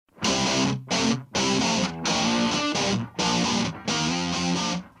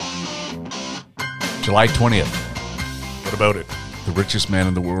July 20th. What about it? The richest man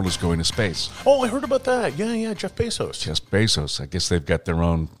in the world is going to space. Oh, I heard about that. Yeah, Jeff Bezos. Jeff Bezos. I guess they've got their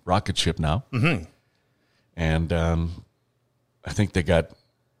own rocket ship now. Mm-hmm. And I think they got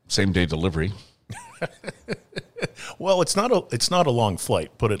same-day delivery. Well, it's not a long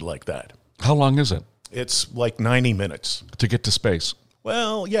flight, put it like that. How long is it? It's like 90 minutes. To get to space?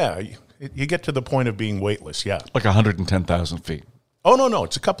 Well, yeah, you get to the point of being weightless, yeah. Like 110,000 feet. Oh, no,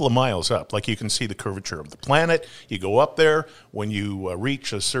 it's a couple of miles up. Like you can see the curvature of the planet. You go up there. When you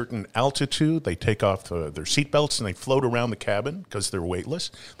reach a certain altitude, they take off their seatbelts and they float around the cabin because they're weightless.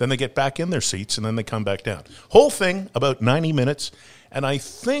 Then they get back in their seats and then they come back down. Whole thing, about 90 minutes. And I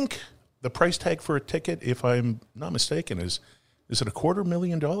think the price tag for a ticket, if I'm not mistaken, is it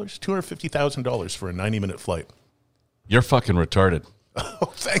 $250,000? $250,000 for a 90-minute flight. You're fucking retarded.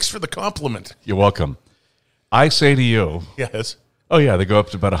 Oh, thanks for the compliment. You're welcome. I say to you... Yes. Oh, yeah, they go up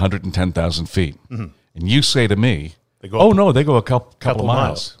to about 110,000 feet. Mm-hmm. And you say to me, they go a couple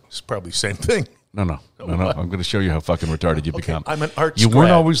miles. It's probably the same thing. No. I'm going to show you how fucking retarded you become. I'm an art You scrap.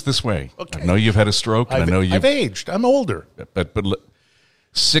 weren't always this way. Okay. I know you've had a stroke, and I know you've... I've aged. I'm older. But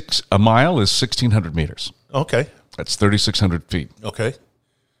a mile is 1,600 meters. Okay. That's 3,600 feet. Okay.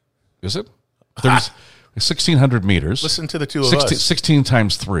 Is it? 1,600 meters. Listen to the two of us. 16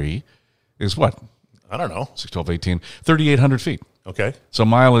 times 3 is what? I don't know. 6, 12, 18. 3,800 feet. Okay. So a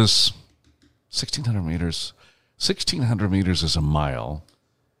mile is 1,600 meters. 1,600 meters is a mile.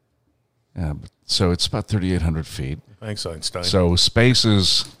 Yeah, so it's about 3,800 feet. Thanks, Einstein. So space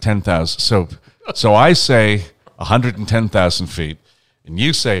is 10,000. So I say 110,000 feet, and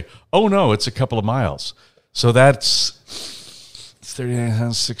you say, oh, no, it's a couple of miles. So that's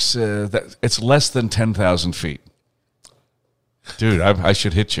 38,600. It's less than 10,000 feet. Dude, I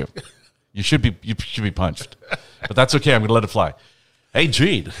should hit you. You should be punched. But that's okay. I'm going to let it fly. Hey,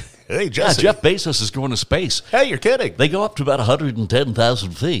 Gene. Hey, Jesse. Yeah, Jeff Bezos is going to space. Hey, you're kidding. They go up to about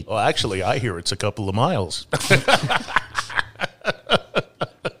 110,000 feet. Well, actually, I hear it's a couple of miles.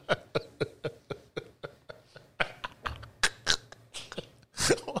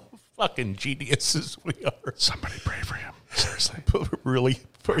 Fucking geniuses we are. Somebody pray for him. Seriously. Really,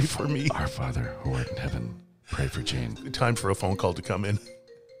 pray for me. Our Father, who art in heaven, pray for Gene. Time for a phone call to come in.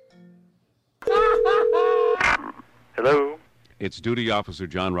 Hello? It's Duty Officer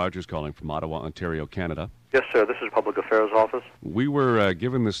John Rogers calling from Ottawa, Ontario, Canada. Yes, sir. This is Public Affairs Office. We were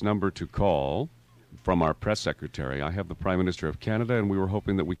given this number to call from our press secretary. I have the Prime Minister of Canada, and we were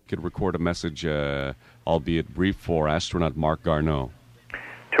hoping that we could record a message, albeit brief, for astronaut Marc Garneau.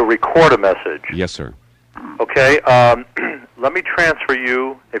 To record a message? Yes, sir. Okay. Let me transfer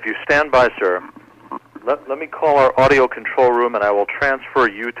you. If you stand by, sir, let me call our audio control room, and I will transfer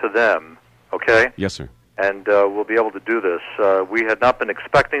you to them. Okay? Yes, sir. And we'll be able to do this. We had not been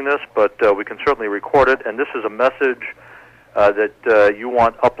expecting this, but we can certainly record it. And this is a message that you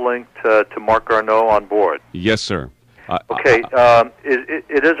want uplinked to Marc Garneau on board. Yes, sir. Okay.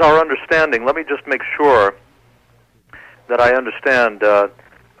 It is our understanding. Let me just make sure that I understand.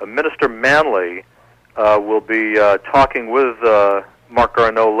 Minister Manley will be talking with Marc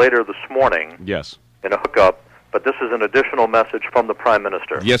Garneau later this morning. Yes. In a hookup. But this is an additional message from the Prime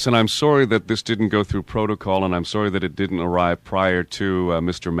Minister. Yes, and I'm sorry that this didn't go through protocol, and I'm sorry that it didn't arrive prior to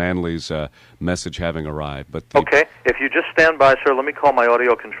Mr. Manley's message having arrived. But okay, if you just stand by, sir, let me call my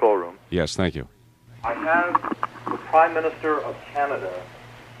audio control room. Yes, thank you. I have the Prime Minister of Canada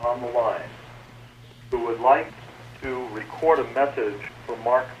on the line who would like to record a message for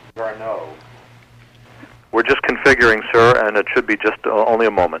Marc Garneau. We're just configuring, sir, and it should be just only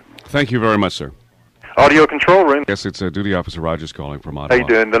a moment. Thank you very much, sir. Audio control room. Yes, it's Duty Officer Rogers calling from Ottawa. How you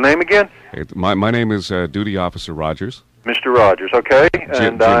doing? The name again? My name is Duty Officer Rogers. Mr. Rogers, okay.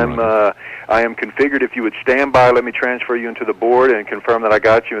 Jim I am configured. If you would stand by, let me transfer you into the board and confirm that I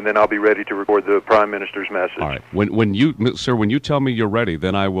got you, and then I'll be ready to record the Prime Minister's message. All right. When you tell me you're ready,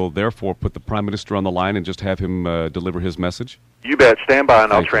 then I will therefore put the Prime Minister on the line and just have him deliver his message. You bet. Stand by,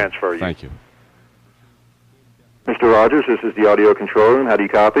 and I'll Thank you. transfer you. Thank you. Mr. Rogers, this is the audio control room. How do you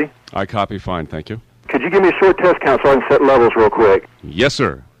copy? I copy fine, thank you. Could you give me a short test count so I can set levels real quick? Yes,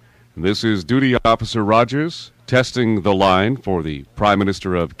 sir. This is Duty Officer Rogers testing the line for the Prime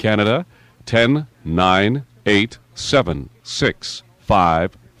Minister of Canada. 10, 9, 8, 7, 6,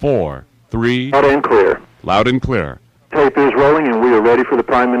 5, 4, 3. Loud and clear. Loud and clear. Tape is rolling, and we are ready for the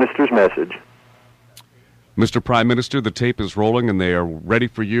Prime Minister's message. Mr. Prime Minister, the tape is rolling, and they are ready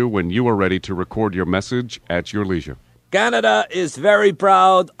for you when you are ready to record your message at your leisure. Canada is very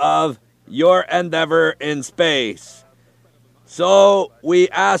proud of your endeavor in space. So we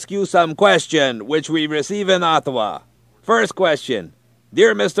ask you some question which we receive in Ottawa. First question.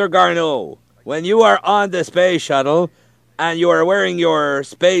 Dear Mr. Garneau, when you are on the space shuttle and you are wearing your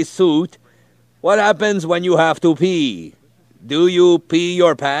space suit, what happens when you have to pee? Do you pee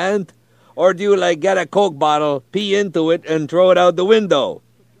your pant? Or do you get a Coke bottle, pee into it, and throw it out the window?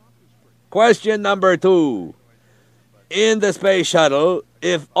 Question number 2. In the space shuttle,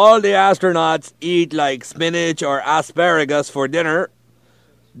 if all the astronauts eat spinach or asparagus for dinner,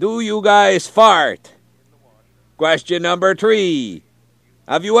 do you guys fart? Question number 3.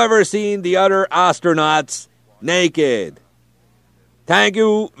 Have you ever seen the other astronauts naked? Thank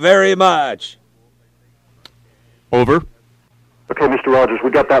you very much. Over. Okay, Mr. Rogers, we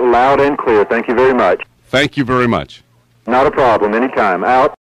got that loud and clear. Thank you very much. Thank you very much. Not a problem. Anytime. Out.